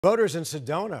Voters in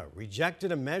Sedona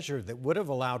rejected a measure that would have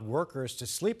allowed workers to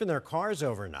sleep in their cars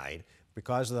overnight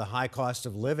because of the high cost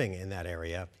of living in that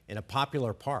area in a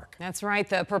popular park. That's right.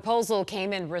 The proposal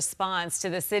came in response to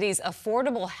the city's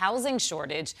affordable housing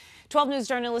shortage. 12 News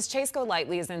journalist Chase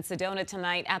Golightly is in Sedona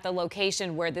tonight at the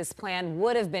location where this plan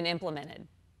would have been implemented.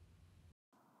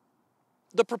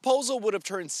 The proposal would have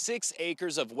turned 6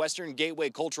 acres of Western Gateway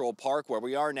Cultural Park, where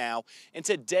we are now,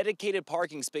 into dedicated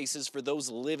parking spaces for those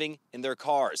living in their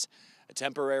cars. A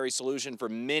temporary solution for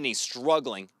many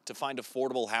struggling to find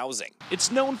affordable housing. It's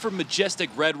known for majestic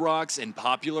red rocks and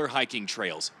popular hiking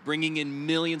trails, bringing in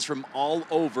millions from all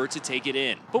over to take it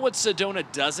in. But what Sedona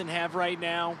doesn't have right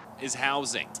now is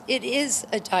housing. It is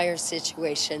a dire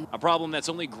situation. A problem that's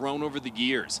only grown over the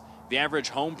years. The average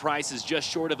home price is just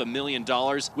short of $1 million,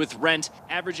 with rent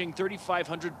averaging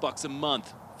 $3,500 a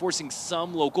month, forcing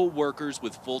some local workers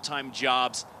with full-time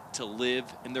jobs to live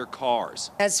in their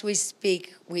cars. As we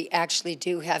speak, we actually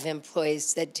do have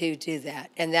employees that do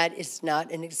that, and that is not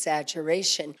an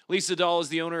exaggeration. Lisa Dahl is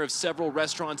the owner of several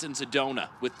restaurants in Sedona.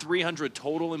 With 300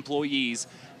 total employees,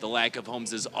 the lack of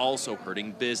homes is also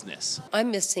hurting business.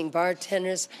 I'm missing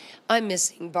bartenders, I'm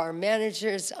missing bar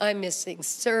managers, I'm missing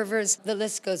servers. The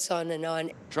list goes on and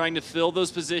on. Trying to fill those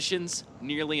positions,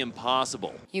 nearly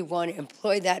impossible. You want to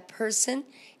employ that person,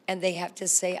 and they have to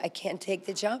say, I can't take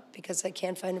the job because I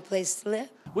can't find a place to live.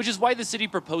 Which is why the city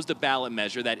proposed a ballot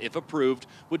measure that, if approved,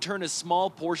 would turn a small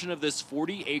portion of this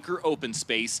 40-acre open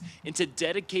space into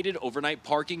dedicated overnight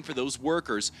parking for those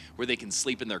workers, where they can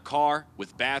sleep in their car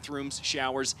with bathrooms,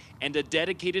 showers, and a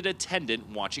dedicated attendant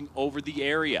watching over the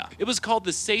area. It was called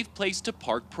the Safe Place to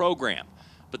Park program,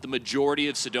 but the majority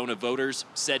of Sedona voters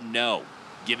said no,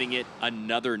 giving it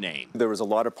another name. There was a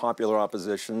lot of popular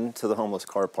opposition to the homeless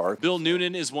car park. Bill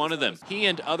Noonan is one of them. He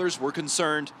and others were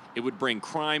concerned it would bring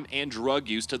crime and drug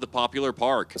use to the popular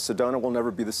park. Sedona will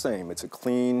never be the same. It's a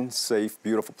clean, safe,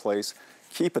 beautiful place.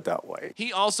 Keep it that way.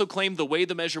 He also claimed the way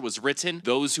the measure was written,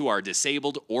 those who are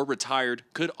disabled or retired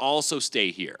could also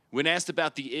stay here. When asked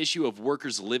about the issue of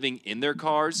workers living in their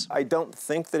cars, I don't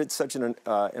think that it's such an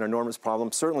enormous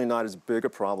problem, certainly not as big a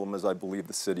problem as I believe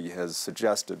the city has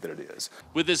suggested that it is.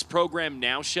 With this program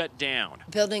now shut down,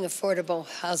 Building affordable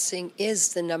housing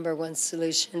is the #1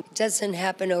 solution. It doesn't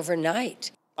happen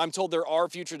overnight. I'm told there are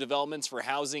future developments for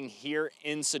housing here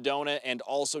in Sedona and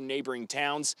also neighboring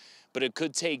towns, but it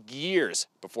could take years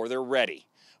before they're ready.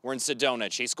 We're in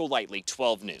Sedona. Chase Golightly,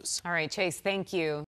 12 News. All right, Chase, thank you.